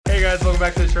guys? Welcome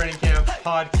back to the Training Camp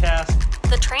Podcast.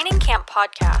 The Training Camp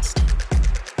Podcast.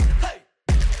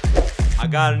 I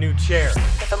got a new chair.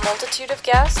 With a multitude of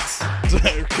guests.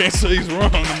 Can't say he's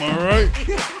wrong, am I right?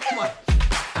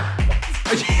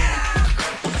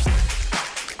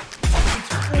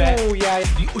 Oh, yeah.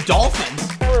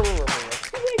 Dolphins?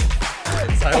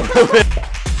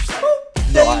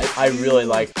 No, I really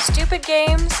like. Stupid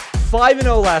games.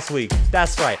 5-0 last week.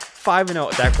 That's right.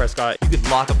 5-0. Dak Prescott. You could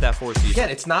lock up that 4 seed. Again,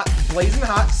 it's not blazing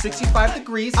hot, 65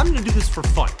 degrees. I'm gonna do this for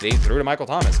fun. They threw to Michael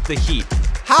Thomas. The Heat.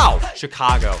 How?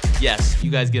 Chicago. Yes, you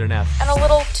guys get an F. And a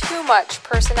little too much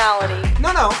personality.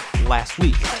 No. Last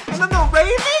week. No,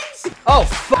 Ravens? Oh,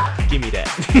 fuck. Give me that.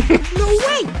 No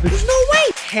way. There's no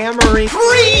way. Hammering.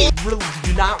 Really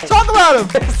do not Talk about him.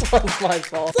 This one's my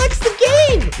fault. Flex the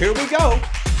game. Here we go.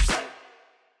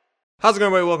 How's it going,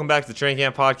 everybody? Welcome back to the Training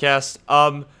Camp Podcast.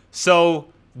 So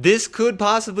this could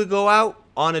possibly go out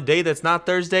on a day that's not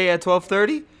Thursday at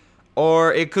 12:30,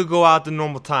 or it could go out the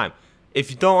normal time.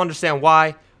 If you don't understand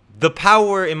why, the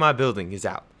power in my building is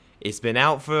out. It's been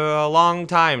out for a long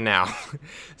time now.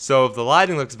 So if the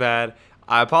lighting looks bad,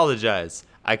 I apologize.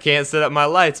 I can't set up my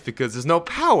lights because there's no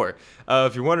power.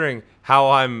 If you're wondering how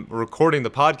I'm recording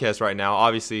the podcast right now,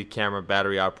 obviously camera,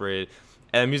 battery operated,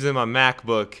 and I'm using my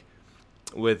MacBook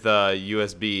with a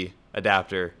USB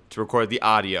adapter to record the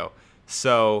audio.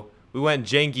 So we went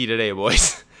janky today,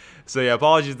 boys. So yeah,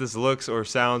 apologies if this looks or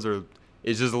sounds or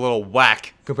it's just a little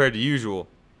whack compared to usual.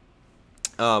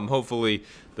 Hopefully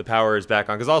the power is back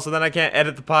on, because also then I can't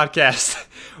edit the podcast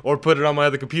or put it on my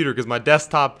other computer because my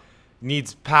desktop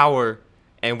needs power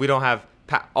and we don't have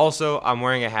also, I'm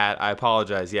wearing a hat. I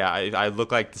apologize. Yeah, I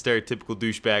look like the stereotypical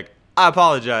douchebag. I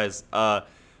apologize.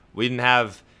 We didn't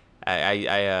have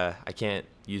I can't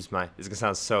use my, this is gonna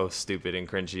sound so stupid and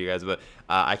cringy, you guys, but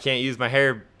I can't use my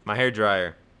hair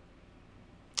dryer,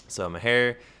 so my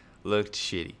hair looked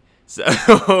shitty,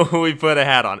 so we put a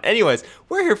hat on. Anyways,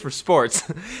 we're here for sports.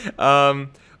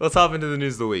 Let's hop into the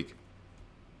news of the week.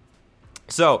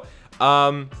 So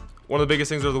one of the biggest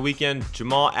things over the weekend,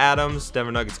 Jamal Adams,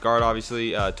 Denver Nuggets guard,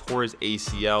 obviously tore his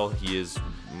ACL. He is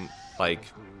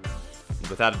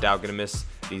without a doubt gonna miss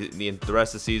the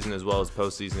rest of the season as well as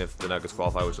postseason if the Nuggets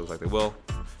qualify, which looks like they will.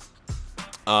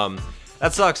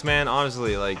 That sucks, man.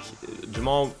 Honestly, like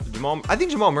Jamal. I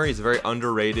think Jamal Murray is a very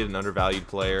underrated and undervalued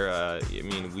player. I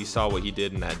mean, we saw what he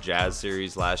did in that Jazz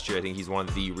series last year. I think he's one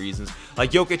of the reasons.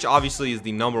 Like Jokic obviously is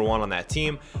the number one on that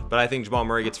team, but I think Jamal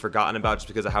Murray gets forgotten about just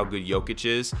because of how good Jokic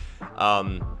is.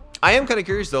 I am kind of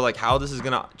curious though, like how this is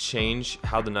gonna change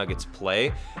how the Nuggets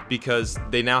play, because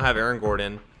they now have Aaron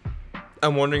Gordon.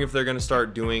 I'm wondering if they're going to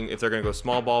start doing, if they're going to go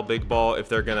small ball, big ball, if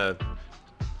they're going to,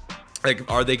 like,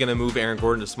 are they going to move Aaron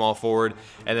Gordon to small forward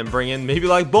and then bring in maybe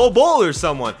like Bol Bol or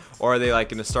someone? Or are they like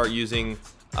going to start using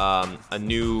a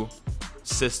new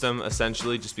system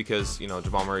essentially just because, you know,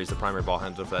 Jamal Murray is the primary ball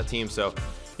handler for that team. So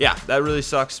yeah, that really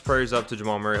sucks. Prayers up to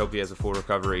Jamal Murray. Hope he has a full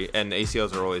recovery. And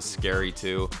ACLs are always scary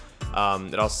too. It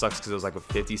also sucks because it was like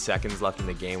 50 seconds left in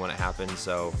the game when it happened.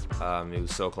 So it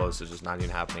was so close to just not even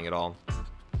happening at all.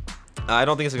 I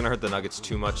don't think it's going to hurt the Nuggets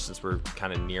too much since we're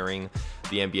kind of nearing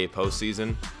the NBA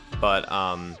postseason. But,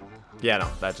 yeah, no,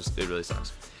 it really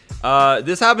sucks.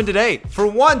 This happened today. For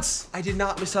once, I did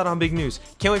not miss out on big news.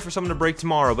 Can't wait for someone to break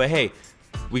tomorrow. But, hey,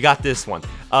 we got this one.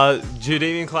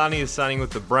 Jadeveon Clowney is signing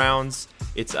with the Browns.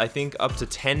 It's, I think, up to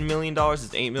 $10 million. It's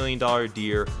an $8 million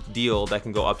deal that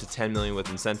can go up to $10 million with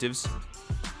incentives.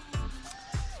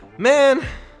 Man,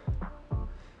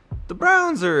 the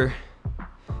Browns are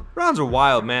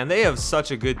wild, man. They have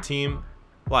such a good team.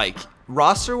 Like,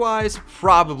 roster-wise,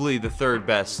 probably the third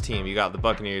best team. You got the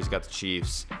Buccaneers, you got the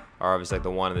Chiefs, are obviously like the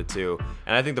 1 and the 2.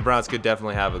 And I think the Browns could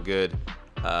definitely have a good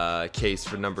case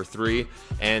for number 3.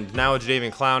 And now with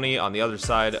Jadeveon Clowney on the other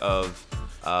side of...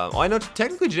 I know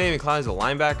technically Jadeveon Clowney is a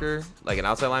linebacker, like an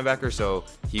outside linebacker, so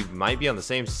he might be on the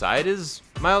same side as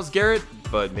Myles Garrett,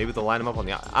 but maybe they'll line him up on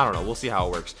the... I don't know. We'll see how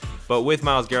it works. But with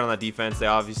Myles Garrett on that defense, they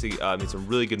obviously made some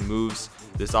really good moves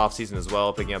this offseason as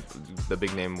well. Picking up the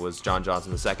big name was John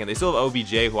Johnson II. They still have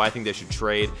OBJ, who I think they should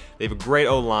trade. They have a great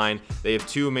O-line. They have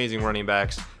 2 amazing running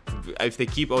backs. If they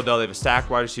keep Odell, they have a stacked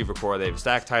wide receiver core. They have a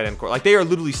stacked tight end core. Like, they are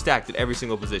literally stacked at every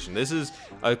single position. This is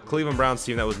a Cleveland Browns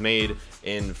team that was made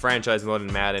in franchise mode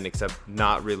in Madden, except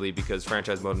not really, because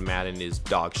franchise mode in Madden is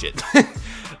dog shit.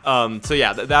 So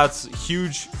yeah, that's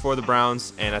huge for the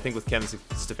Browns. And I think with Kevin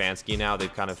Stefanski now,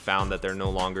 they've kind of found that they're no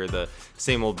longer the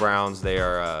same old Browns. They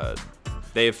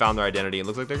have found their identity. It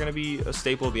looks like they're going to be a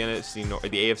staple of the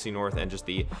AFC North and just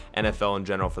the NFL in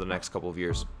general for the next couple of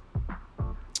years.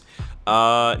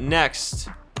 Next,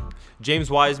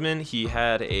 James Wiseman, he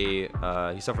had he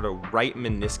suffered a right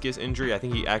meniscus injury. I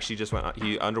think he actually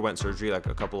he underwent surgery like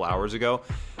a couple hours ago,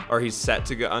 or he's set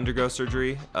to undergo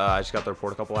surgery. I just got the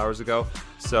report a couple hours ago.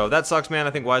 So that sucks, man.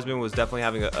 I think Wiseman was definitely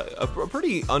having a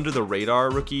pretty under the radar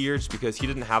rookie year just because he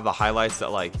didn't have the highlights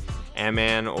that like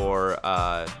Ant-Man or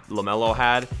LaMelo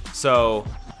had. So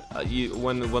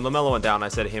when LaMelo went down, I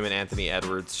said him and Anthony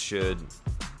Edwards should,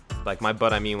 like my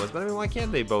why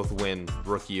can't they both win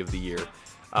Rookie of the Year?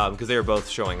 Because they were both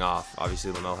showing off.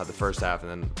 Obviously, LaMelo had the first half,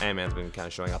 and then Ant-Man's been kind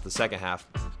of showing off the second half.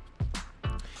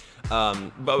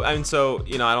 So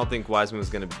I don't think Wiseman was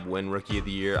going to win Rookie of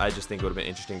the Year. I just think it would have been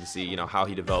interesting to see, how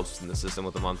he develops in the system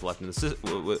with a month left in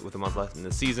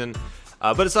the season.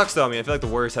 But it sucks though. I mean, I feel like the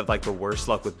Warriors have like the worst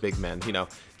luck with big men.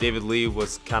 David Lee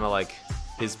was kind of like,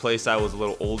 his play style was a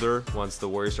little older once the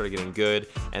Warriors started getting good,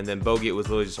 and then Bogut was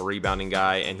literally just a rebounding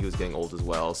guy, and he was getting old as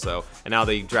well. So, and now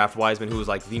they draft Wiseman, who was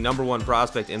like the number one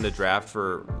prospect in the draft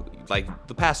for like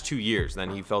the past 2 years. And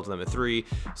then he fell to them at 3,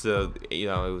 so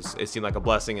it seemed like a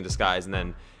blessing in disguise.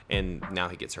 And now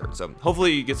he gets hurt. So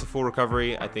hopefully he gets a full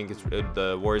recovery. I think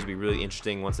the Warriors will be really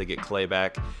interesting once they get Clay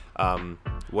back.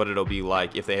 What it'll be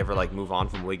like if they ever like move on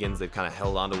from Wiggins. They've kind of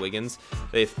held on to Wiggins.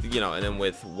 And then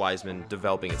with Wiseman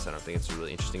developing at center, I think it's a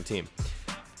really interesting team.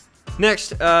 Next,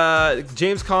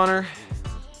 James Conner.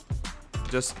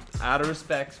 Just out of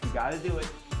respect, we got to do it.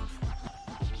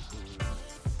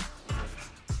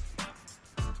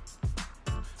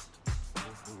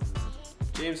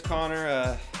 James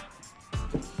Conner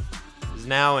is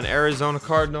now an Arizona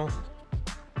Cardinal.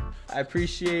 I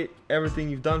appreciate everything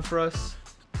you've done for us.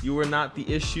 You were not the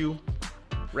issue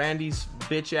Randy's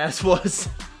bitch ass was.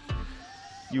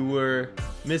 You were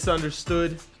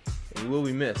misunderstood, and you will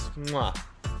be missed. Mwah.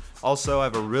 Also, I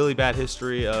have a really bad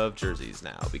history of jerseys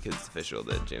now because it's official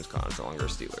that James Conner is no longer a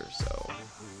Steeler. So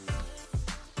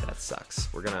that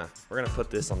sucks. We're gonna put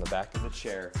this on the back of the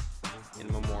chair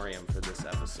in memoriam for this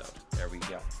episode. There we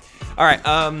go. All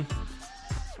right.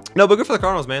 No, but good for the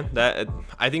Cardinals, man.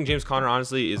 I think James Conner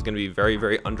honestly is going to be very,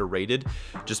 very underrated,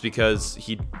 just because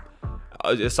he,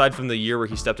 aside from the year where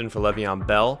he stepped in for Le'Veon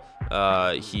Bell,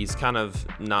 he's kind of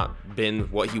not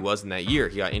been what he was in that year.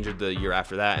 He got injured the year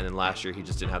after that, and then last year he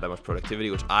just didn't have that much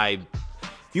productivity. If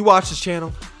you watch this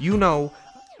channel,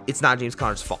 it's not James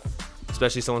Conner's fault.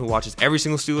 Especially someone who watches every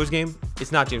single Steelers game,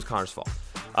 it's not James Conner's fault.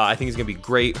 I think he's going to be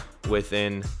great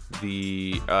within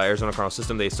the Arizona Cardinals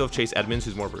system. They still have Chase Edmonds,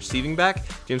 who's more of a receiving back.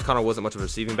 James Conner wasn't much of a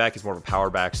receiving back. He's more of a power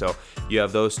back. So you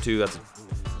have those two. That's a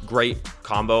great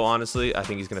combo, honestly. I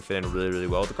think he's going to fit in really, really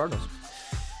well with the Cardinals.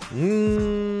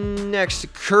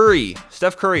 Next, Curry.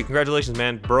 Steph Curry, congratulations,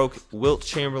 man. Broke Wilt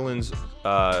Chamberlain's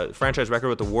franchise record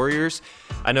with the Warriors.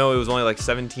 I know it was only like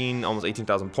 17, almost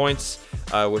 18,000 points,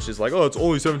 which is like, it's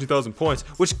only 17,000 points,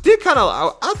 which did kind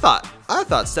of, I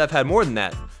thought Steph had more than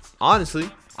that. Honestly,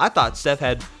 I thought Steph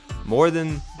had more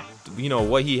than,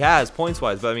 what he has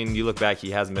points-wise. But, I mean, you look back,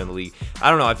 he hasn't been in the league. I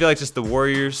don't know. I feel like just the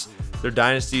Warriors, their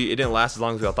dynasty, it didn't last as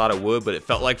long as we all thought it would, but it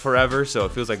felt like forever. So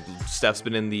it feels like Steph's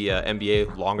been in the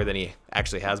NBA longer than he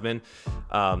actually has been.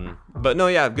 But no,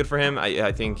 yeah, good for him.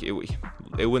 I think it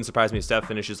wouldn't surprise me if Steph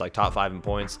finishes like top 5 in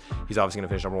points. He's obviously going to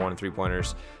finish number 1 in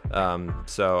 3-pointers.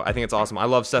 So I think it's awesome. I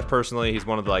love Steph personally. He's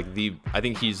one of I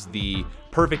think he's the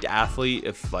perfect athlete.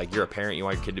 If like you're a parent, you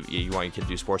want your kid to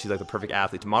do sports, he's like the perfect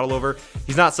athlete to model over.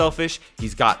 He's not selfish.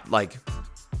 He's got like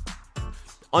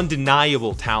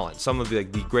undeniable talent, some of the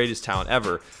greatest talent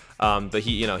ever. But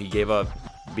he gave up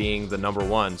being the number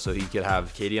 1 so he could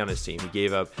have KD on his team. He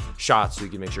gave up shots so he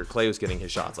could make sure Clay was getting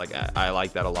his shots. Like I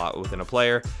like that a lot within a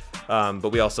player. But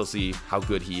we also see how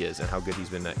good he is and how good he's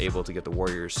been able to get the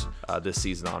Warriors this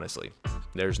season. Honestly,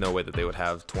 there's no way that they would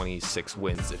have 26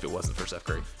 wins if it wasn't for Steph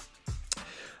Curry.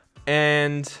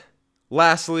 And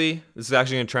lastly, this is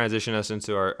actually going to transition us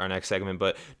into our next segment,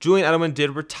 but Julian Edelman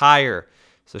did retire.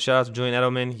 So shout out to Julian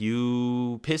Edelman.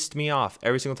 You pissed me off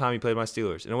every single time you played my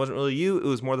Steelers. And it wasn't really you. It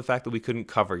was more the fact that we couldn't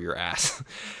cover your ass.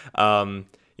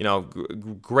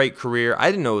 Great career. I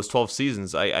didn't know it was 12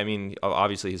 seasons. I mean,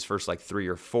 obviously his first 3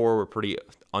 or 4 were pretty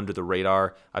under the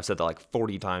radar. I've said that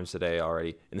 40 times today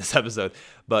already in this episode.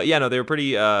 But yeah, no, they were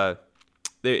pretty, they're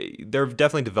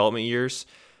definitely development years.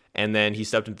 And then he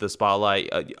stepped into the spotlight.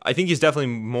 I think he's definitely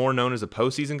more known as a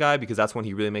postseason guy because that's when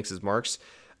he really makes his marks.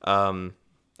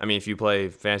 I mean, if you play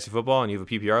fantasy football and you have a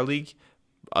PPR league,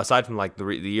 aside from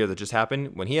the year that just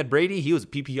happened, when he had Brady, he was a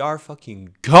PPR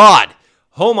fucking god.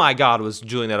 Oh my god, was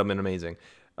Julian Edelman amazing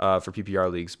for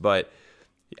PPR leagues. But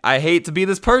I hate to be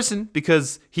this person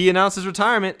because he announced his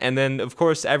retirement, and then, of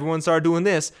course, everyone started doing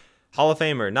this. Hall of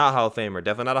Famer, not Hall of Famer,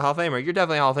 definitely not a Hall of Famer. You're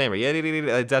definitely a Hall of Famer.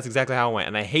 Yeah, that's exactly how it went.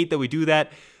 And I hate that we do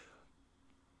that.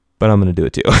 but I'm gonna do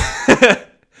it too.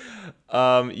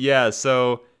 Yeah.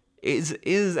 So is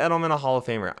Edelman a Hall of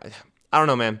Famer? I don't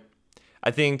know, man.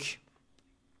 I think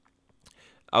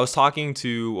I was talking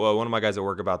to one of my guys at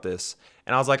work about this,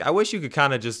 and I was like, I wish you could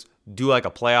kind of just do like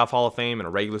a playoff Hall of Fame and a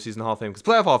regular season Hall of Fame, because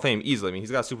playoff Hall of Fame easily. I mean,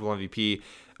 he's got Super Bowl MVP,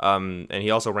 and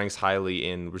he also ranks highly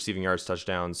in receiving yards,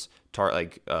 touchdowns,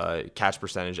 catch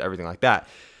percentage, everything like that.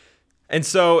 And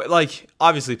so, like,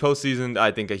 obviously, postseason,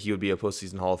 I think he would be a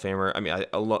postseason Hall of Famer. I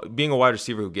mean, being a wide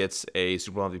receiver who gets a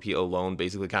Super Bowl MVP alone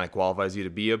basically kind of qualifies you to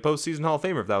be a postseason Hall of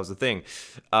Famer if that was the thing.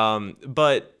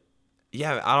 But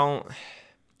yeah,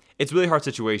 it's a really hard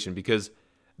situation because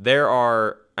there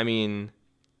are, I mean,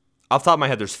 off the top of my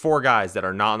head, there's 4 guys that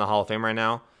are not in the Hall of Fame right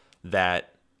now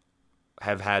that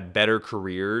have had better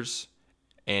careers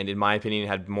and, in my opinion,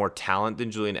 had more talent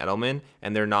than Julian Edelman,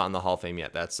 and they're not in the Hall of Fame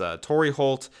yet. That's Torrey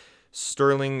Holt,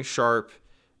 Sterling Sharp,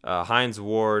 Hines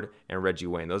Ward, and Reggie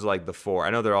Wayne. Those are like the 4. I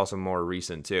know they're also more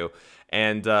recent too.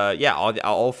 And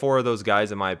all 4 of those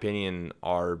guys, in my opinion,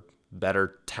 are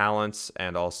better talents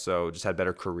and also just had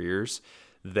better careers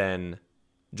than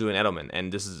Julian Edelman.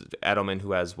 And this is Edelman,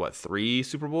 who has 3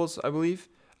 Super Bowls, I believe.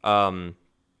 And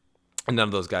none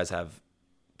of those guys have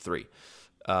 3.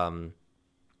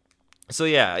 So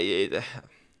yeah,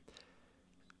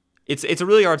 it's a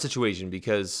really hard situation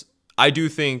because I do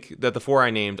think that the 4 I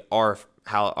named are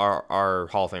Hall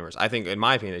of Famers. I think, in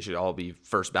my opinion, they should all be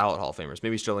first ballot Hall of Famers.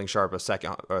 Maybe Sterling Sharp a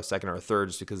second or a third,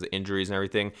 just because of the injuries and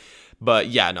everything. But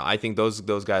yeah, no, I think those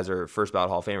guys are first ballot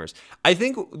Hall of Famers. I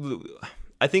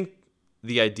think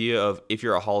the idea of if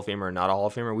you're a Hall of Famer or not a Hall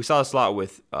of Famer, we saw this a lot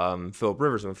with Phillip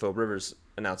Rivers when Phillip Rivers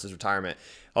announced his retirement.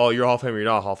 Oh, you're a Hall of Famer, you're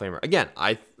not a Hall of Famer. Again,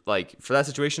 for that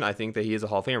situation, I think that he is a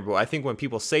Hall of Famer. But I think when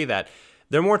people say that,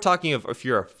 they're more talking of if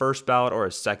you're a first ballot or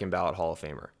a second ballot Hall of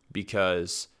Famer,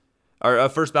 or a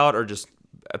first ballot or just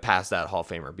past that Hall of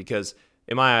Famer. Because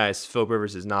in my eyes, Phillip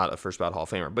Rivers is not a first ballot Hall of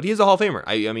Famer, but he is a Hall of Famer.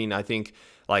 I mean, I think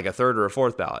like a third or a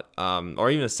fourth ballot,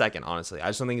 or even a second, honestly. I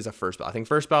just don't think he's a first ballot. I think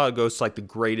first ballot goes to like the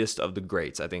greatest of the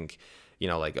greats. I think,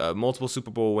 multiple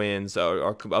Super Bowl wins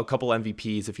or a couple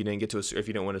MVPs if you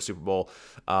didn't win a Super Bowl.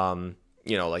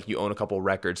 Like you own a couple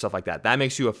records, stuff like that. That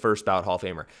makes you a first ballot Hall of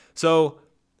Famer. So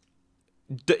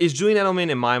is Julian Edelman,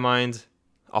 in my mind,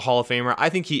 a Hall of Famer? I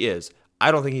think he is.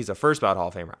 I don't think he's a first ballot Hall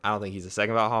of Famer. I don't think he's a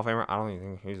second ballot Hall of Famer. I don't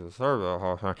think he's a third ballot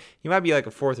Hall of Famer. He might be like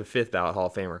a fourth or fifth ballot Hall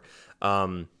of Famer.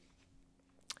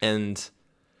 And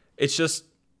it's just,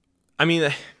 I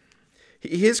mean,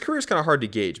 his career is kind of hard to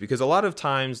gauge because a lot of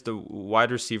times the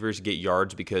wide receivers get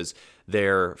yards because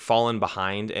they're falling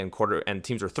behind and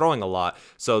teams are throwing a lot,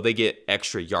 so they get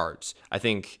extra yards. I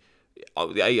think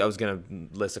I was going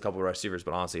to list a couple of receivers,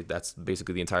 but honestly, that's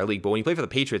basically the entire league. But when you play for the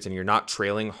Patriots and you're not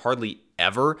trailing hardly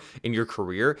ever in your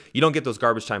career, you don't get those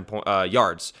garbage time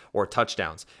yards or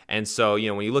touchdowns. And so,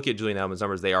 when you look at Julian Edelman's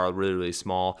numbers, they are really, really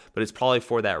small, but it's probably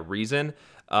for that reason.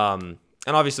 And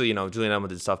obviously, Julian Edelman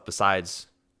did stuff besides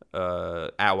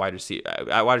at wide receiver.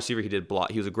 At wide receiver, he did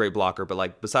block. He was a great blocker, but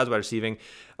like besides wide receiving,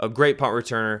 a great punt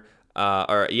returner.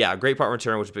 A great punt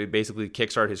returner, which basically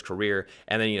kickstarted his career.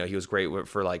 And then, he was great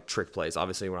for like trick plays.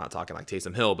 Obviously, we're not talking like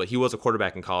Taysom Hill, but he was a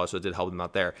quarterback in college, so it did help him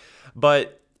out there.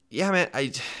 But yeah, man,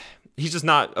 he's just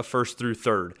not a first through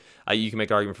third. You can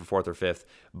make an argument for fourth or fifth,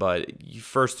 but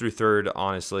first through third,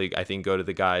 honestly, I think go to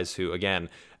the guys who, again,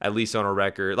 at least on a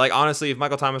record. Like, honestly, if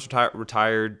Michael Thomas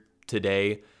retired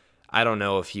today, I don't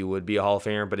know if he would be a Hall of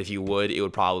Famer, but if he would, it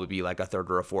would probably be like a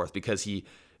third or a fourth because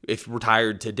if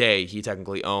retired today, he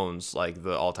technically owns like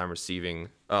the all-time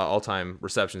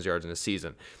receptions yards in a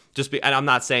season. And I'm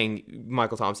not saying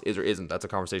Michael Thomas is or isn't. That's a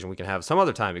conversation we can have some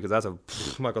other time because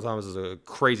Michael Thomas is a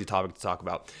crazy topic to talk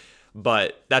about.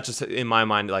 But that's just in my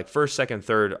mind, like first, second,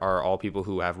 third are all people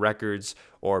who have records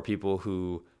or people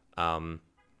who,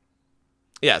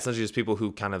 essentially just people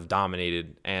who kind of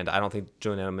dominated. And I don't think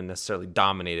Julian Edelman necessarily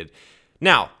dominated.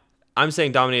 Now, I'm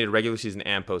saying dominated regular season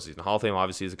and postseason. The Hall of Fame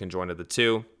obviously is a conjoint of the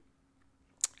two.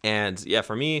 And yeah,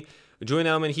 for me, Julian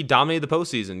Edelman, he dominated the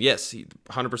postseason. Yes,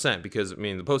 100%. Because, the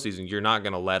postseason, you're not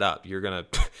going to let up. You're going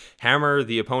to hammer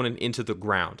the opponent into the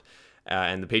ground.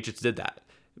 And the Patriots did that.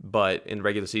 But in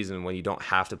regular season, when you don't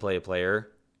have to play a player,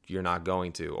 you're not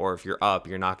going to. Or if you're up,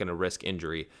 you're not going to risk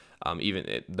injury.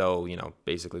 Though,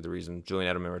 basically the reason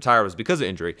Julian Edelman retired was because of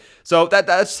injury. So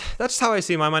that's how I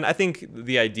see it in my mind. I think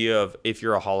the idea of if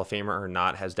you're a Hall of Famer or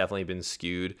not has definitely been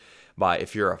skewed by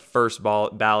if you're a first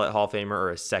ballot Hall of Famer or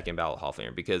a second ballot Hall of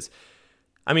Famer. Because,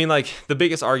 the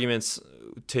biggest arguments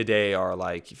today are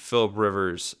like Phillip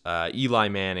Rivers, Eli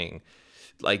Manning.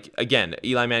 Like, again,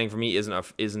 Eli Manning for me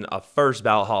isn't a first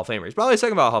ballot Hall of Famer. He's probably a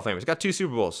second ballot Hall of Famer. He's got 2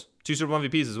 Super Bowls, 2 Super Bowl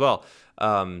MVPs as well.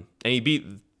 And he beat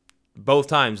both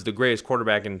times the greatest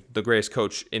quarterback and the greatest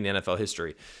coach in the NFL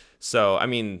history. So, I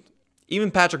mean,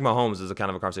 even Patrick Mahomes is a kind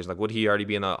of a conversation. Like, would he already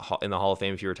be in the Hall of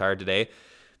Fame if he retired today?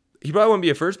 He probably wouldn't be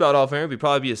a first ballot Hall of Famer. He'd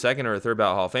probably be a second or a third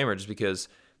ballot Hall of Famer just because,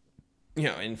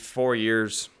 in 4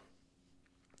 years,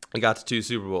 he got to 2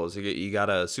 Super Bowls. He got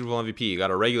a Super Bowl MVP. He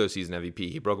got a regular season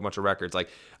MVP. He broke a bunch of records. Like,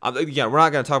 again, we're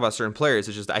not going to talk about certain players.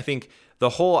 It's just I think the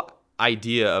whole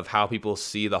idea of how people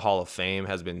see the Hall of Fame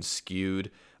has been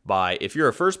skewed by if you're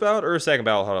a first ballot or a second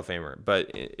ballot Hall of Famer.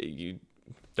 But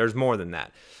there's more than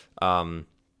that.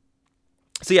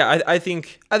 So yeah, I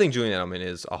think Julian Edelman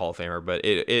is a Hall of Famer, but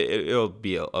it'll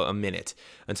be a minute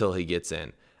until he gets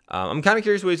in. I'm kind of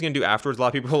curious what he's going to do afterwards. A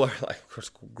lot of people are like, of course,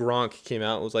 Gronk came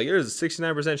out and was like, there's a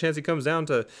 69% chance he comes down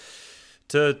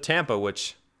to Tampa,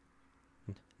 which,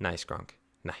 nice, Gronk.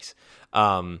 Nice.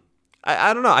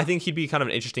 I don't know. I think he'd be kind of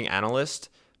an interesting analyst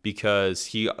because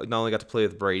he not only got to play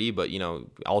with Brady, but,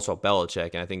 also Belichick.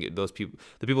 And I think the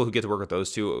people who get to work with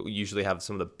those two usually have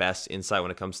some of the best insight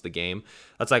when it comes to the game.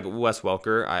 That's like Wes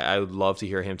Welker. I would love to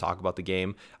hear him talk about the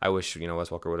game. I wish, Wes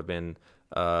Welker would have been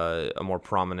a more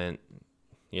prominent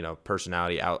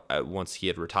personality out once he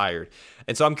had retired.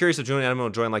 And so I'm curious if Julian Edelman will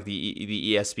join like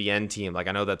the ESPN team. Like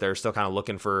I know that they're still kind of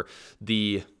looking for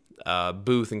the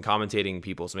booth and commentating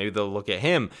people. So maybe they'll look at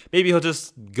him. Maybe he'll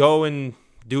just go and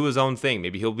do his own thing.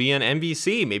 Maybe he'll be on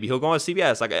NBC. Maybe he'll go on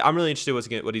CBS. Like I'm really interested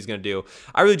what he's going to do.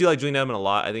 I really do like Julian Edelman a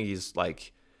lot. I think he's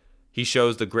like, he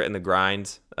shows the grit and the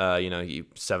grind. He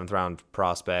 7th round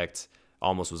prospect.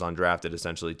 Almost was undrafted,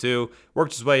 essentially, too.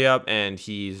 Worked his way up, and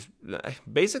he's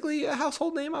basically a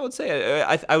household name, I would say.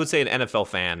 I would say an NFL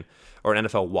fan or an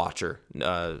NFL watcher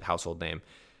household name.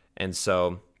 And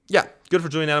so, yeah, good for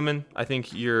Julian Edelman. I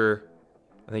think you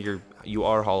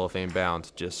are Hall of Fame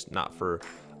bound, just not for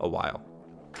a while.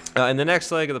 In the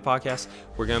next leg of the podcast,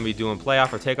 we're going to be doing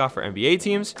playoff or takeoff for NBA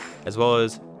teams, as well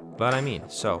as But I Mean.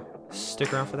 So,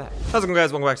 stick around for that. How's it going,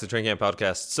 guys? Welcome back to the Train Camp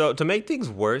Podcast. So to make things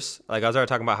worse, like I was already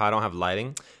talking about how I don't have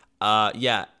lighting.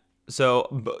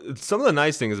 So some of the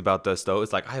nice things about this, though,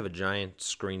 is like I have a giant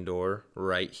screen door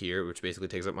right here, which basically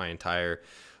takes up my entire,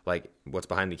 like what's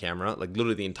behind the camera. Like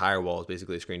literally the entire wall is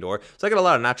basically a screen door. So I get a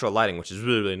lot of natural lighting, which is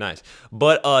really, really nice.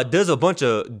 But there's a bunch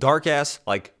of dark ass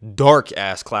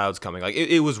clouds coming. Like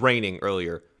it was raining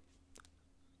earlier.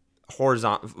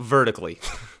 Vertically.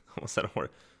 Almost said a word.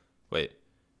 Wait.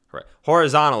 Right.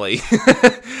 Horizontally.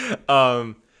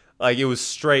 Like it was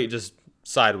straight just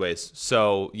sideways.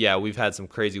 So yeah, we've had some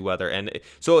crazy weather. And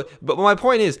so, but my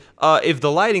point is, if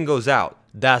the lighting goes out,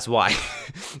 that's why.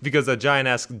 Because a giant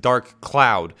ass dark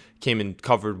cloud came and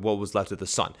covered what was left of the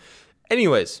sun.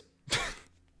 Anyways,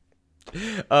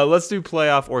 let's do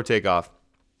playoff or takeoff.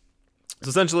 So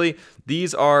essentially,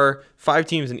 these are 5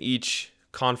 teams in each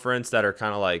conference that are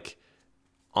kind of like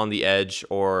on the edge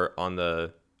or on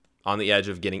the edge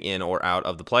of getting in or out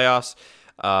of the playoffs.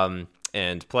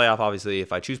 And playoff, obviously,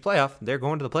 if I choose playoff, they're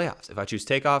going to the playoffs. If I choose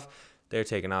takeoff, they're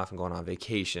taking off and going on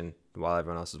vacation while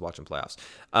everyone else is watching playoffs.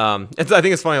 And so I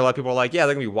think it's funny. A lot of people are like, yeah,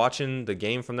 they're going to be watching the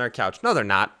game from their couch. No, they're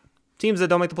not. Teams that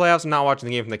don't make the playoffs are not watching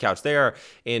the game from the couch. They are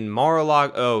in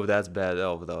Mar-a-Lago. Oh, that's bad.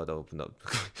 Oh,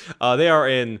 no. They are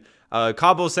in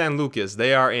Cabo San Lucas.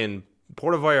 They are in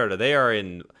Puerto Vallarta. They are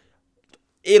in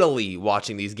Italy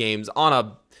watching these games on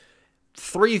a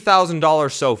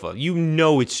 $3,000 sofa. You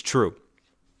know it's true.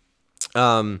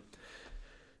 So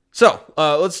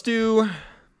let's do.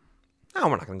 No,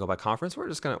 we're not gonna go by conference. We're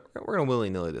gonna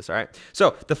willy-nilly this. All right.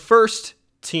 So the first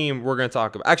team we're gonna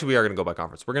talk about. Actually, we are gonna go by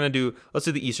conference. Let's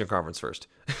do the Eastern Conference first.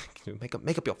 make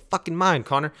up your fucking mind,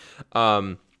 Connor.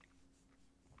 So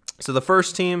the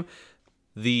first team,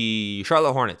 the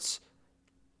Charlotte Hornets,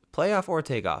 playoff or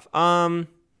takeoff.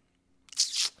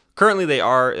 Currently they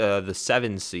are the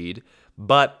 7 seed.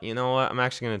 But you know what? I'm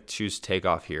actually going to choose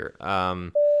takeoff here.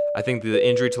 I think the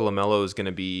injury to LaMelo is going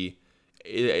to be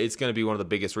one of the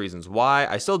biggest reasons why.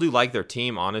 I still do like their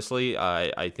team, honestly.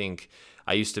 I think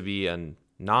I used to be a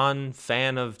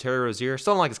non-fan of Terry Rozier.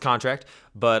 Still don't like his contract,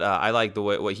 but I like the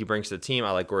way what he brings to the team.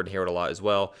 I like Gordon Hayward a lot as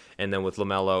well. And then with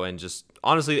LaMelo and just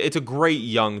honestly, it's a great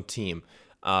young team.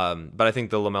 But I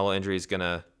think the LaMelo injury is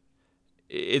gonna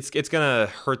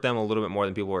hurt them a little bit more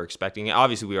than people were expecting.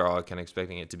 Obviously, we are all kind of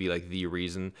expecting it to be like the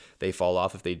reason they fall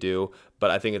off if they do,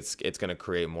 but I think it's going to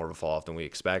create more of a fall off than we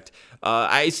expect.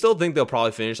 I still think they'll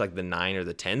probably finish like the 9 or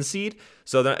the 10 seed.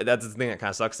 So that's the thing that kind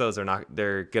of sucks though, is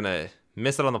they're going to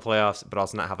miss it on the playoffs, but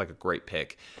also not have like a great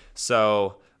pick.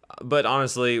 So, but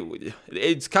honestly,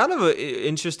 it's kind of an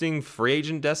interesting free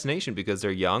agent destination because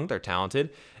they're young, they're talented,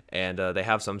 and they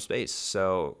have some space,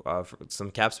 so some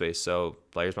cap space. So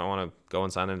players might want to go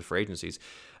and sign into free agencies.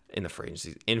 in the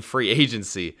free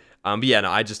agency. But yeah,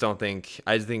 no, I just think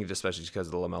especially because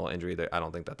of the LaMelo injury, that I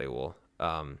don't think that they will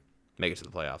make it to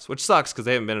the playoffs, which sucks because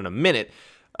they haven't been in a minute.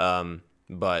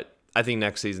 But I think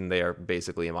next season they are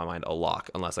basically, in my mind, a lock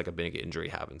unless like a big injury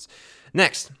happens.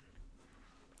 Next,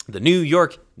 the New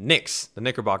York Knicks, the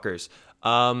Knickerbockers.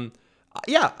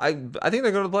 Yeah, I think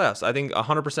they're going to the playoffs. I think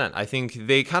 100%. I think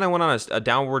they kind of went on a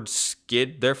downward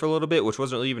skid there for a little bit, which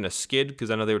wasn't really even a skid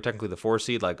because I know they were technically the 4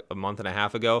 seed like a month and a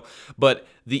half ago. But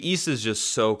the East is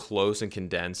just so close and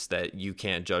condensed that you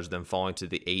can't judge them falling to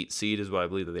the 8 seed is what I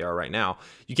believe that they are right now.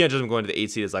 You can't judge them going to the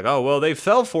 8 seed. It's like, oh, well, they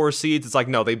fell 4 seeds. It's like,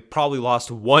 no, they probably lost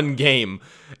 1 game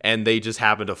and they just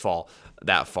happened to fall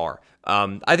that far.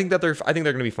 I think they're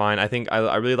going to be fine. I think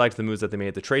I really liked the moves that they made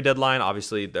at the trade deadline.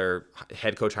 Obviously, their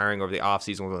head coach hiring over the offseason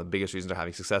was one of the biggest reasons they're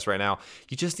having success right now.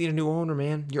 You just need a new owner,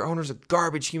 man. Your owner's a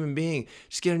garbage human being.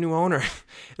 Just get a new owner.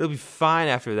 It'll be fine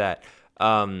after that.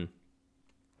 But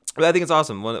I think it's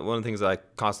awesome. One of the things that I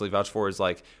constantly vouch for is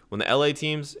like when the LA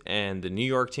teams and the New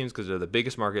York teams, because they're the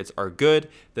biggest markets, are good,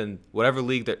 then whatever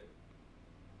league that.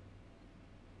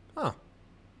 Oh.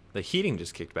 The heating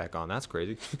just kicked back on. That's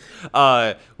crazy.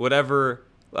 Whatever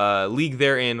league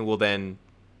they're in will then.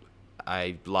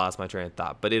 I lost my train of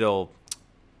thought, but it'll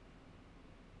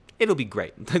be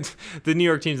great. The New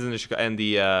York teams and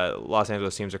the Los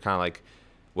Angeles teams are kind of like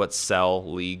what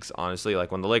sell leagues, honestly.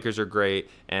 Like when the Lakers are great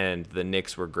and the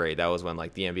Knicks were great, that was when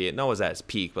like the NBA, no, it was at its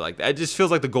peak, but like it just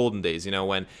feels like the golden days, you know,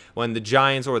 when the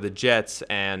Giants or the Jets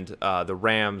and the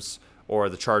Rams or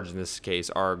the Chargers in this case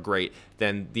are great,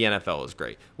 then the NFL is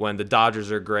great. When the Dodgers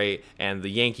are great and the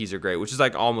Yankees are great, which is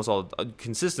like almost all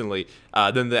consistently,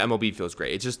 then the MLB feels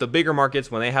great. It's just the bigger markets,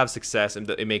 when they have success, and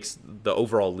it makes the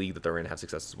overall league that they're in have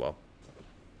success as well.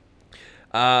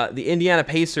 The Indiana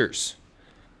Pacers.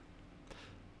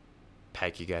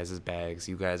 Pack you guys' bags.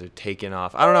 You guys are taking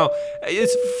off. I don't know.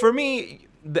 It's for me,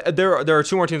 there are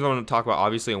 2 more teams I want to talk about,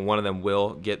 obviously, and one of them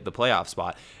will get the playoff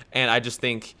spot. And I just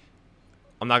think,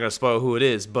 I'm not going to spoil who it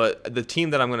is, but the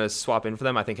team that I'm going to swap in for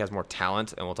them, I think, has more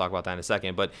talent, and we'll talk about that in a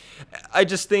second. But I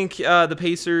just think the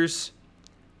Pacers,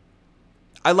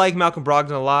 I like Malcolm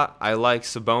Brogdon a lot, I like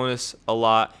Sabonis a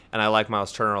lot, and I like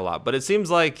Miles Turner a lot. But it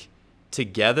seems like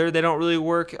together they don't really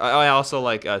work. I also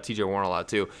like TJ Warren a lot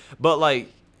too. But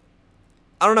like,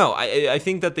 I don't know. I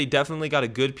think that they definitely got a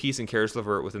good piece in Karis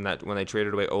LeVert within that when they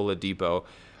traded away Oladipo.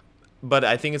 But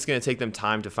I think it's going to take them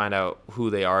time to find out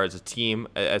who they are as a team,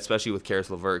 especially with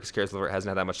Karis LeVert, because Karis LeVert hasn't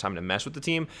had that much time to mesh with the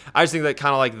team. I just think that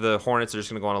kind of like the Hornets are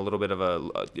just going to go on a little bit of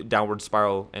a downward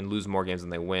spiral and lose more games than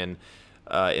they win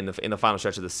in the final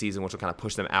stretch of the season, which will kind of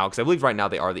push them out. Because I believe right now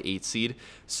they are the 8th seed.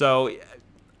 So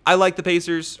I like the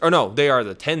Pacers. Or no, they are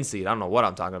the 10 seed. I don't know what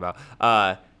I'm talking about.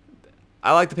 I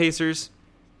like the Pacers,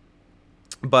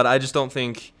 but I just don't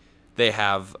think they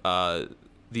have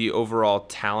the overall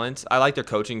talent. I like their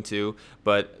coaching too,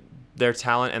 but their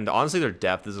talent and honestly their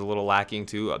depth is a little lacking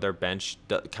too. Their bench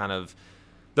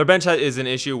is an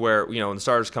issue where, you know, when the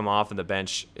starters come off and the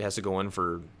bench has to go in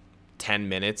for 10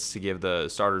 minutes to give the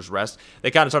starters rest,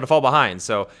 they kind of start to fall behind.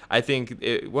 So I think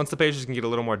once the Pacers can get a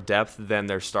little more depth, then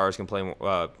their stars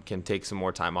can take some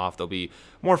more time off. They'll be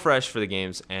more fresh for the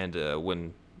games and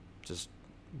win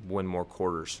more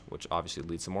quarters, which obviously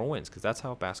leads to more wins because that's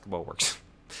how basketball works.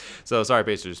 So, sorry,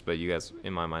 Pacers, but you guys,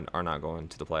 in my mind, are not going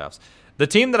to the playoffs. The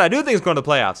team that I do think is going to the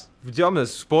playoffs, I'm going to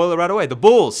spoil it right away, the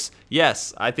Bulls.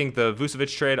 Yes, I think the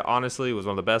Vucevic trade, honestly, was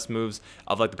one of the best moves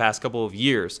of like the past couple of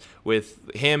years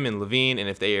with him and Levine, and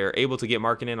if they are able to get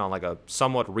Markkanen on like a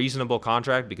somewhat reasonable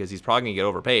contract, because he's probably going to get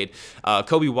overpaid,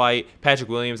 Kobe White, Patrick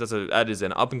Williams, that is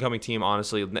an up-and-coming team,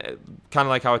 honestly. Kind of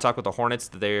like how I talked about the Hornets,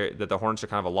 that the Hornets are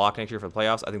kind of a lock next year for the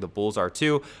playoffs. I think the Bulls are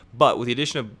too, but with the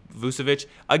addition of Vucevic,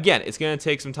 again, it's going to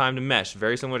take some time to mesh,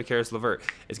 very similar to Karis LeVert.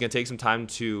 It's going to take some time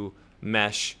to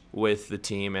mesh with the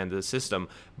team and the system,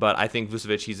 but I think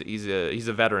Vucevic, he's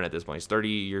a veteran at this point. He's 30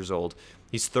 years old.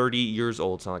 He's 30 years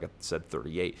old. It's not like I said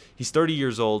 38. He's 30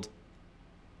 years old,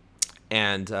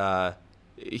 and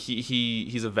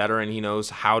he's a veteran. He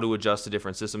knows how to adjust to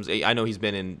different systems. I know he's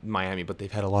been in Miami, but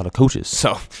they've had a lot of coaches,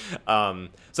 so I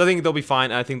think they'll be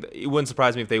fine. And I think it wouldn't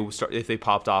surprise me if they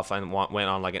popped off and went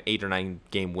on like an 8 or 9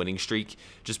 game winning streak,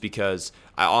 just because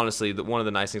one of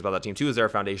the nice things about that team too is their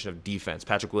foundation of defense.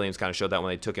 Patrick Williams kind of showed that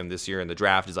when they took him this year in the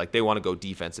draft. Is like they want to go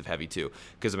defensive heavy too,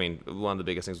 because I mean one of the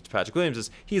biggest things with Patrick Williams is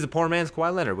he's a poor man's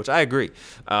Kawhi Leonard, which I agree.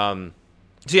 So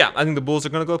yeah, I think the Bulls are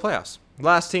going to go to playoffs.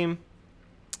 Last team,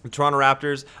 the Toronto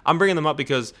Raptors. I'm bringing them up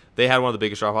because they had one of the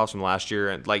biggest drop-offs from last year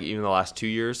and like even the last 2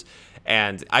 years.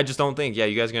 And I just don't think,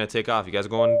 you guys are going to take off. You guys are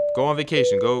go on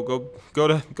vacation. Go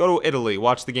to Italy.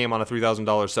 Watch the game on a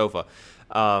 $3,000 sofa.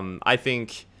 I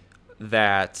think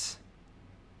that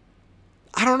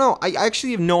I don't know. I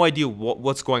actually have no idea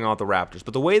what's going on with the Raptors,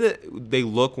 but the way that they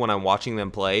look when I'm watching them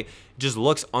play just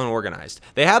looks unorganized.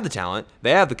 They have the talent,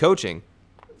 they have the coaching,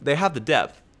 they have the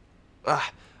depth,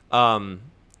 but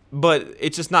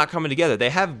it's just not coming together. They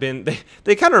have been.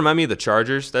 They kind of remind me of the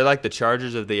Chargers. They're like the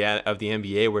Chargers of the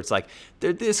NBA, where it's like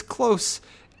they're this close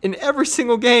in every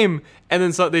single game, and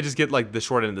then so they just get like the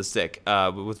short end of the stick.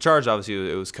 With Chargers,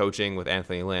 obviously, it was coaching with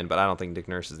Anthony Lynn, but I don't think Nick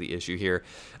Nurse is the issue here.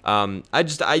 I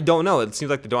don't know. It seems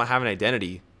like they don't have an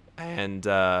identity, and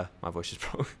my voice is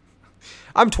broken.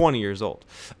 I'm 20 years old.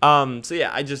 So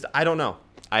yeah, I don't know.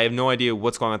 I have no idea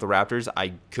what's going on with the Raptors.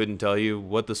 I couldn't tell you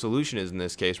what the solution is in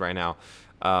this case right now,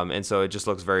 and so it just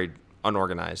looks very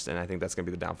unorganized, and I think that's going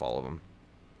to be the downfall of them.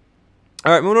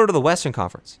 All right, moving over to the Western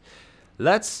Conference.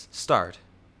 Let's start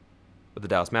with the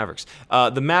Dallas Mavericks.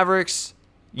 The Mavericks,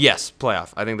 yes,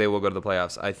 playoff. I think they will go to the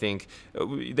playoffs. I think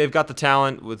they've got the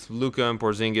talent with Luka and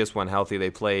Porzingis. When healthy, they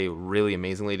play really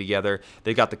amazingly together.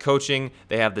 They've got the coaching.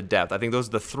 They have the depth. I think those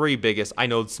are the three biggest. I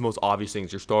know it's the most obvious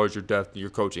things, your stars, your depth, your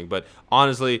coaching. But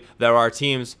honestly, there are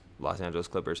teams, Los Angeles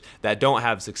Clippers, that don't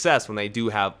have success when they do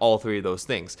have all three of those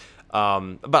things.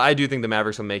 But I do think the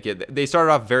Mavericks will make it. They started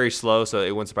off very slow, so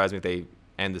it wouldn't surprise me if they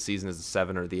end the season as the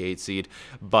 7 or the 8 seed.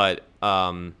 But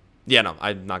yeah, no,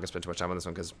 I'm not going to spend too much time on this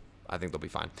one because I think they'll be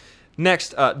fine.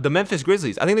 Next, the Memphis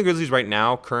Grizzlies. I think the Grizzlies right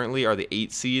now currently are the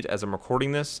 8 seed as I'm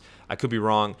recording this. I could be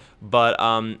wrong, but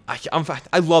I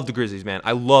love the Grizzlies, man.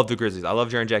 I love the Grizzlies. I love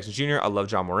Jaren Jackson Jr. I love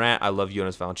John Morant. I love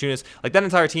Jonas Valanciunas. Like that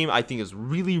entire team, I think is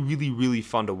really, really, really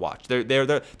fun to watch.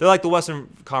 They're like the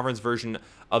Western Conference version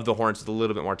of the Hornets with a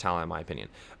little bit more talent, in my opinion.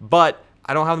 But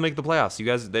I don't have them make the playoffs. You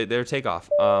guys, they're takeoff.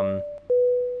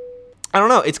 I don't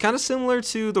know. It's kind of similar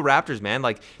to the Raptors, man.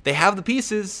 Like, they have the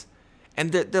pieces, and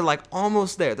they're like,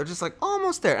 almost there. They're just, like,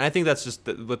 almost there. And I think that's just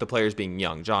with the players being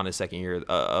young. John is second year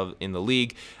in the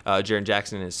league. Jaren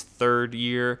Jackson is third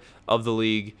year of the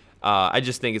league. I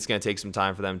just think it's going to take some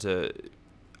time for them to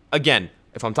 – again,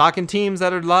 if I'm talking teams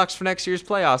that are locks for next year's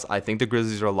playoffs, I think the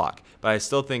Grizzlies are a lock. But I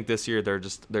still think this year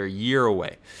they're a year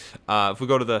away. If we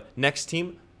go to the next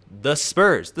team – the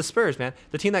Spurs, man.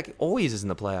 The team that always is in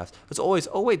the playoffs. It's always,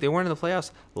 oh, wait, they weren't in the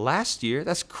playoffs last year?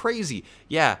 That's crazy.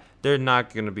 Yeah, they're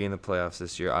not going to be in the playoffs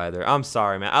this year either. I'm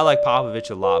sorry, man. I like Popovich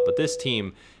a lot, but this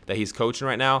team that he's coaching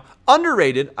right now,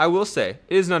 underrated, I will say.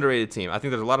 It is an underrated team. I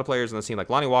think there's a lot of players on the team. Like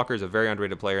Lonnie Walker is a very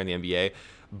underrated player in the NBA,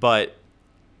 but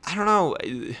I don't know.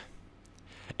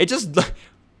 It just,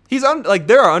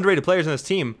 there are underrated players on this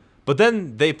team. But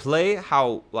then they play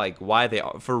why they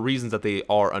are, for reasons that they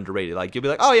are underrated. Like, you'll be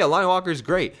like, oh, yeah, Lonnie Walker's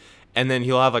great. And then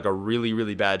he'll have, like, a really,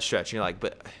 really bad stretch. And you're like,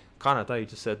 but, Connor, I thought you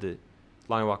just said that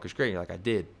Lonnie Walker's great. And you're like, I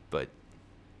did, but.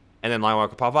 And then Lonnie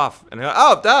Walker pop off. And they're like,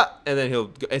 oh, that. And then he'll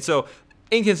go. And so,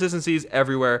 inconsistencies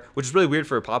everywhere, which is really weird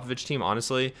for a Popovich team,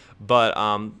 honestly. But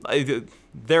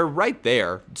they're right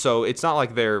there. So, it's not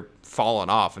like they're falling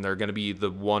off and they're going to be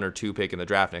the 1 or 2 pick in the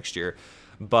draft next year.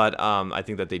 But I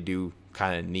think that they do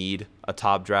kind of need a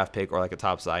top draft pick or like a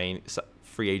top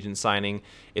free agent signing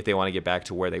if they want to get back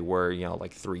to where they were,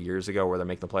 like 3 years ago, where they're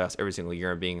making the playoffs every single year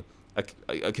and being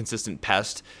a consistent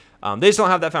pest. They just don't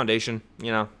have that foundation.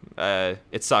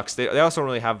 It sucks. They also don't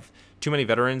really have too many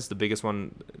veterans. The biggest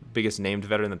named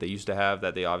veteran that they used to have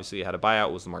that they obviously had a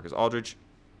buyout was LaMarcus Aldridge.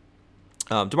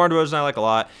 DeMar DeRozan I like a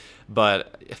lot,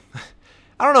 but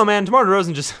I don't know, man. DeMar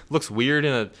DeRozan just looks weird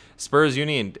in a Spurs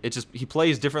uni, and he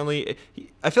plays differently.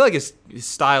 I feel like his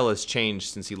style has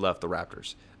changed since he left the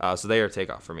Raptors. So they are a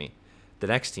takeoff for me. The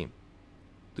next team,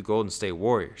 the Golden State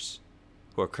Warriors,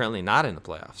 who are currently not in the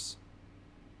playoffs,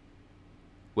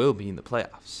 will be in the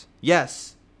playoffs.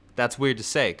 Yes, that's weird to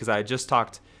say because I just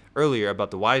talked earlier about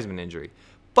the Wiseman injury.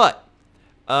 But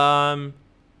I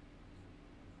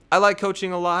like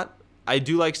coaching a lot. I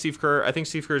do like Steve Kerr. I think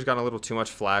Steve Kerr's gotten a little too much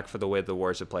flack for the way the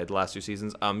Warriors have played the last 2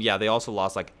 seasons. Yeah, they also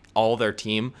lost like all their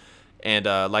team. And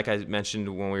like I mentioned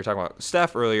when we were talking about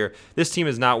Steph earlier, this team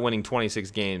is not winning 26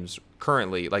 games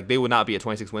currently. Like they would not be at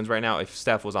 26 wins right now if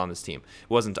Steph was on this team. It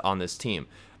wasn't on this team.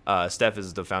 Steph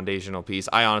is the foundational piece.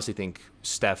 I honestly think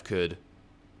Steph could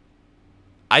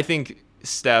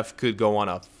go on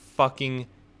a fucking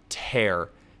tear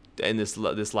in this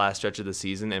last stretch of the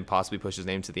season and possibly push his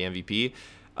name to the MVP.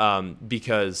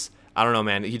 Because I don't know,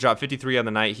 man. He dropped 53 on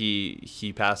the night.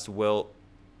 He passed Wilt.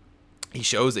 He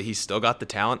shows that he's still got the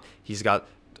talent. He's got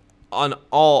on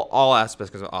all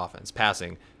aspects of offense,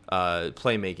 passing,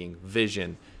 playmaking,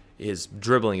 vision. His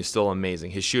dribbling is still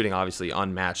amazing. His shooting, obviously,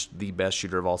 unmatched, the best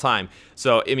shooter of all time.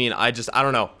 So, I mean, I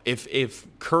don't know. If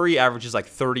Curry averages like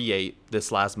 38 this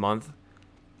last month,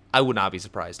 I would not be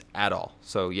surprised at all.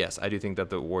 So, yes, I do think that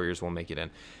the Warriors will make it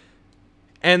in.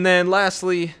 And then,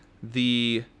 lastly,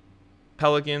 the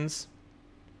Pelicans.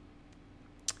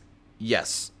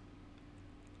 yes,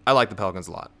 I like the Pelicans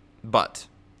a lot, but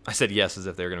I said yes as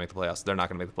if they were going to make the playoffs. They're not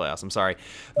going to make the playoffs. I'm sorry.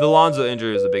 The Lonzo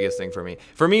injury is the biggest thing for me.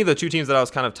 For me, the two teams that I was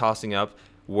kind of tossing up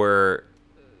were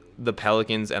the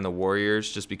Pelicans and the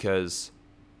Warriors, just because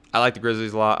I like the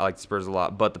Grizzlies a lot. I like the Spurs a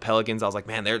lot. But the Pelicans, I was like,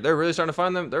 man, they're really starting to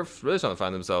find them. They're really starting to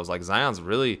find themselves. Like, Zion's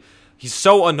really, he's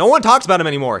so, no one talks about him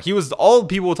anymore. He was all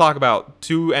people will talk about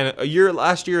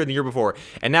last year and the year before.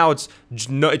 And now it's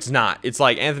not. It's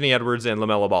like Anthony Edwards and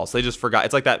LaMelo Ball. So they just forgot.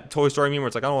 It's like that Toy Story meme where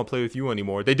it's like, I don't want to play with you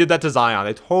anymore. They did that to Zion.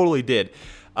 They totally did.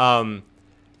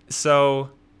 So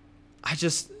I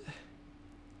just,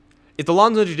 if the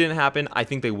Lonzo injury didn't happen, I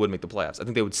think they would make the playoffs. I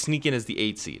think they would sneak in as the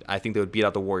 8th seed. I think they would beat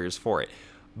out the Warriors for it.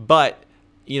 But,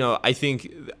 I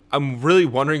think I'm really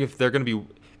wondering if they're going to be,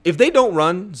 if they don't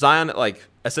run Zion, like,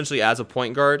 essentially as a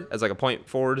point guard, as like a point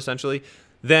forward, essentially,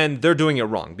 then they're doing it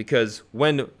wrong. Because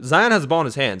when Zion has the ball in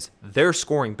his hands, they're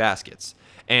scoring baskets.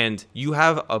 And you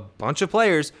have a bunch of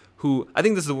players who, I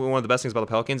think this is one of the best things about the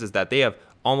Pelicans, is that they have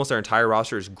almost their entire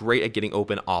roster is great at getting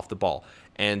open off the ball.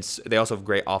 And they also have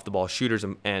great off-the-ball shooters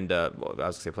and I was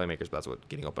going to say playmakers, but that's what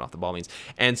getting open off the ball means.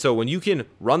 And so when you can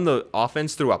run the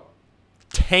offense through a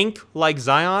tank like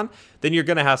Zion, then you're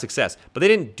going to have success. But they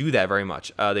didn't do that very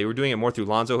much. They were doing it more through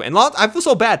Lonzo. And I feel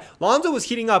so bad. Lonzo was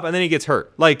heating up, and then he gets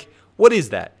hurt. Like, what is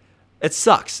that? It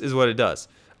sucks is what it does.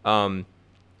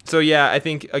 So, yeah, I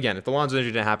think, again, if the Lonzo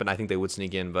injury didn't happen, I think they would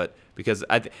sneak in. But because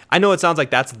I know it sounds like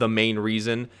that's the main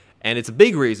reason, and it's a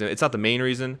big reason. It's not the main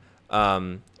reason.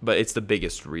 But it's the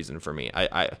biggest reason for me.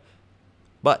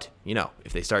 But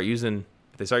if they start using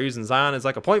Zion as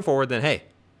like a point forward, then hey,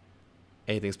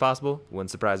 anything's possible.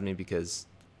 Wouldn't surprise me because,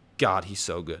 God, he's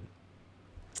so good.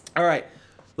 All right,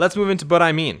 let's move into But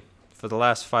I Mean for the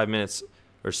last 5 minutes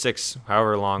or 6,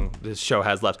 however long this show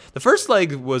has left. The first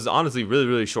leg was honestly really,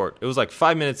 really short. It was like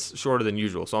 5 minutes shorter than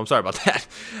usual, so I'm sorry about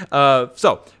that.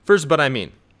 So first, But I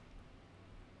Mean.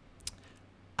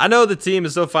 I know the team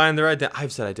is still finding their identity.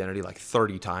 I've said identity like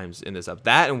 30 times in this episode.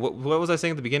 That and what was I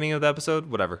saying at the beginning of the episode?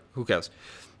 Whatever. Who cares?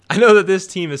 I know that this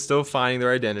team is still finding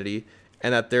their identity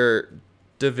and that their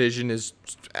division is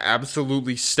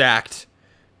absolutely stacked.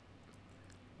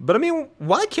 But, I mean,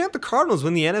 why can't the Cardinals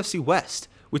win the NFC West?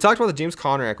 We talked about the James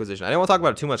Conner acquisition. I didn't want to talk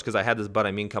about it too much because I had this But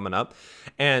I Mean coming up.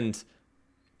 And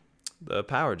the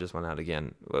power just went out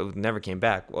again. Well, it never came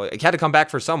back. Well, it had to come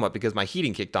back for somewhat because my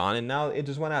heating kicked on, and now it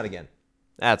just went out again.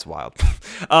 That's wild.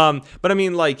 But I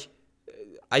mean, like,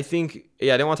 I think, I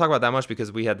didn't want to talk about that much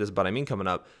because we had this But I Mean coming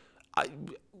up.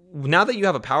 Now that you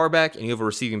have a power back and you have a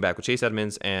receiving back with Chase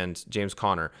Edmonds and James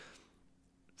Conner,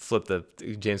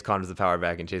 James Conner's the power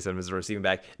back and Chase Edmonds is the receiving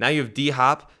back. Now you have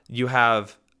D-Hop, you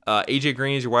have AJ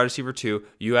Green as your wide receiver 2,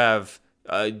 you have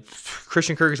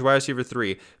Christian Kirk as your wide receiver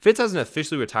 3. Fitz hasn't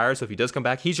officially retired, so if he does come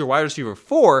back, he's your wide receiver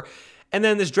 4. And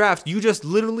then this draft, you just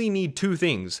literally need 2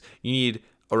 things. You need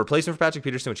a replacement for Patrick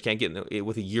Peterson, which can't get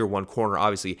with a year 1 corner,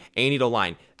 obviously, and you need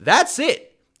O-line. That's it.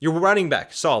 Your running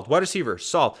back, solved. Wide receiver,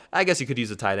 solved. I guess you could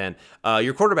use a tight end.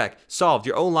 Your quarterback, solved.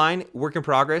 Your O-line, work in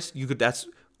progress. That's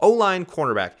O-line,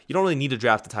 cornerback. You don't really need to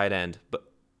draft a tight end. But,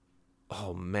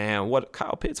 oh, man, what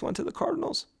Kyle Pitts went to the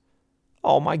Cardinals?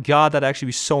 Oh, my God, that'd actually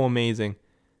be so amazing.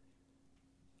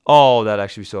 Oh, that'd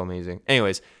actually be so amazing.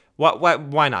 Anyways,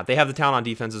 why not? They have the talent on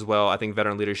defense as well. I think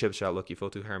veteran leadership, shout out Luki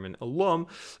Fotu Herman alum.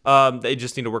 They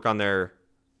just need to work on their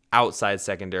outside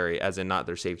secondary, as in not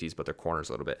their safeties, but their corners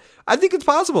a little bit. I think it's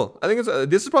possible. I think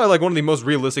this is probably like one of the most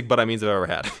realistic But I Means I've ever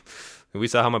had. We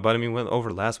saw how my But I Mean went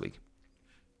over last week.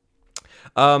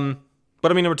 But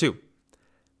I mean, number 2.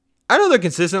 I know they're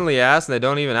consistently asked and they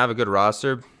don't even have a good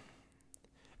roster.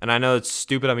 And I know it's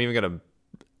stupid. I'm even going to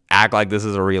act like this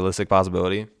is a realistic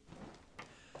possibility.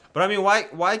 But I mean,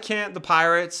 why can't the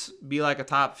Pirates be like a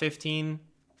top 15,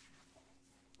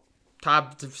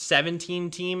 top 17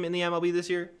 team in the MLB this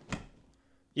year?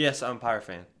 Yes, I'm a Pirate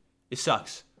fan. It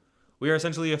sucks. We are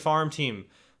essentially a farm team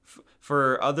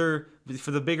for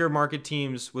the bigger market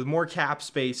teams with more cap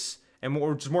space and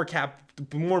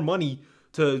more money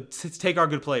to take our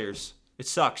good players. It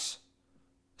sucks.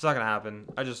 It's not gonna happen.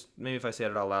 Maybe if I say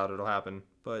it out loud, it'll happen.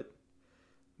 But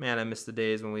man, I miss the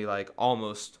days when we like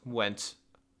almost went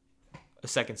a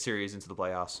second series into the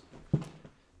playoffs.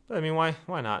 But I mean, why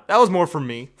not? That was more for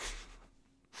me.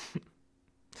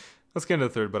 Let's get into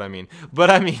the third. But I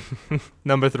mean,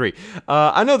 number 3.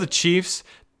 I know the Chiefs,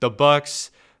 the Bucks,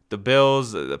 the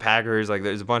Bills, the Packers. Like,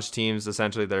 there's a bunch of teams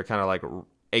essentially that are kind of like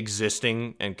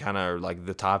existing and kind of like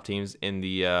the top teams in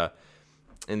the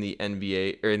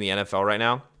NBA or in the NFL right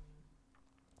now.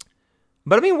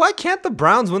 But I mean, why can't the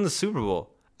Browns win the Super Bowl?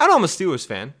 I know I'm a Steelers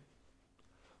fan,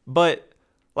 but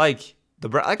like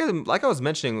I was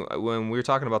mentioning when we were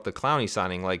talking about the Clowney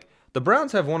signing, like The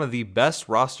Browns have one of the best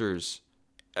rosters,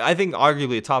 I think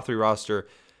arguably a top 3 roster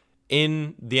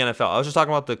in the NFL. I was just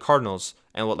talking about the Cardinals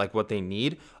and what they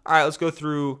need. All right, let's go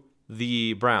through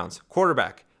the Browns.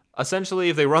 Quarterback. Essentially,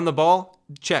 if they run the ball,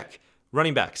 check.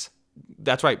 Running backs.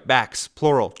 That's right, backs,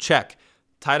 plural, check.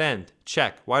 Tight end,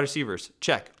 check. Wide receivers,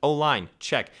 check. O-line,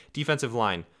 check. Defensive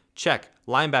line, check.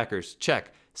 Linebackers,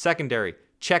 check. Secondary,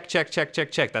 check.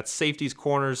 That's safeties,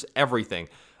 corners, everything.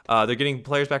 They're getting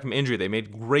players back from injury. They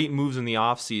made great moves in the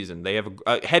offseason. They have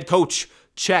a head coach,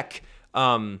 check.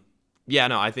 I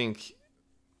think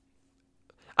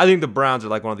the Browns are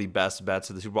like one of the best bets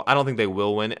of the Super Bowl. I don't think they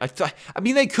will win. I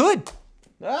mean, they could.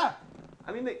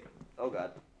 Oh,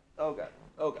 God.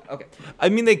 Okay. I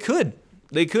mean, they could.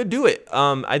 They could do it.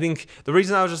 I think the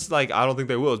reason I was just like, I don't think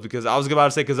they will is because I was about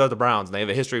to say because they're the Browns and they have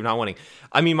a history of not winning.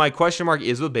 I mean, my question mark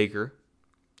is with Baker.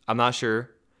 I'm not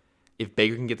sure if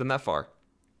Baker can get them that far.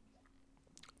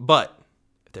 But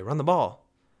if they run the ball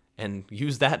and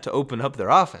use that to open up their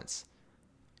offense,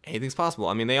 anything's possible.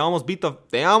 I mean, they almost beat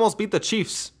the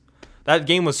Chiefs. That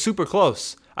game was super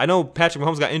close. I know Patrick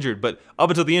Mahomes got injured, but up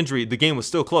until the injury, the game was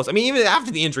still close. I mean, even after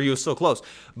the injury, it was still close.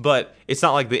 But it's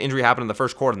not like the injury happened in the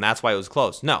first quarter, and that's why it was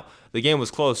close. No, the game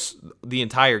was close the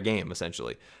entire game,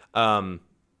 essentially. I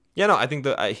think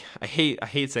that I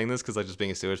hate saying this because like just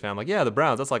being a Steelers fan, I'm like, yeah, the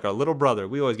Browns, that's like our little brother.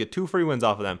 We always get 2 free wins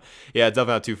off of them. Yeah, it's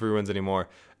definitely not 2 free wins anymore.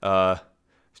 Oh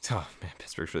man,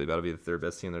 Pittsburgh's really about to be the 3rd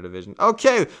best team in their division.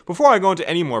 Okay, before I go into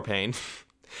any more pain,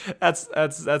 that's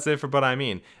it for But I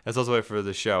Mean. That's also it for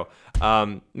the show.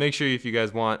 Make sure if you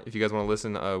guys want to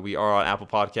listen, we are on Apple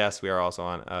Podcasts. We are also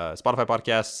on Spotify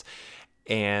Podcasts.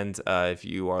 And if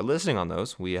you are listening on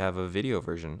those, we have a video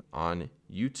version on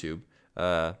YouTube.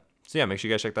 So yeah, make sure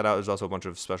you guys check that out. There's also a bunch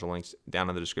of special links down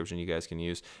in the description you guys can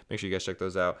use. Make sure you guys check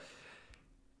those out.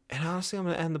 And honestly, I'm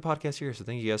going to end the podcast here. So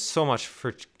thank you guys so much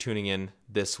for tuning in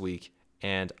this week.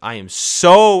 And I am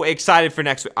so excited for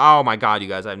next week. Oh my God, you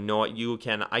guys, I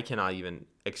cannot even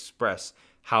express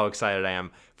how excited I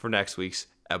am for next week's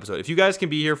episode. If you guys can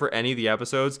be here for any of the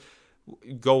episodes,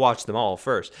 go watch them all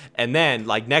first. And then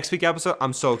like next week's episode,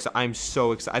 I'm so excited.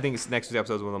 I think next week's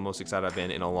episode is one of the most excited I've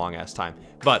been in a long ass time.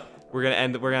 But we're gonna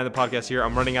end the podcast here.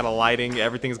 I'm running out of lighting.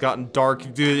 Everything's gotten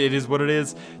dark. Dude, it is what it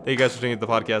is. Thank you guys for tuning in to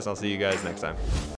the podcast. I'll see you guys next time.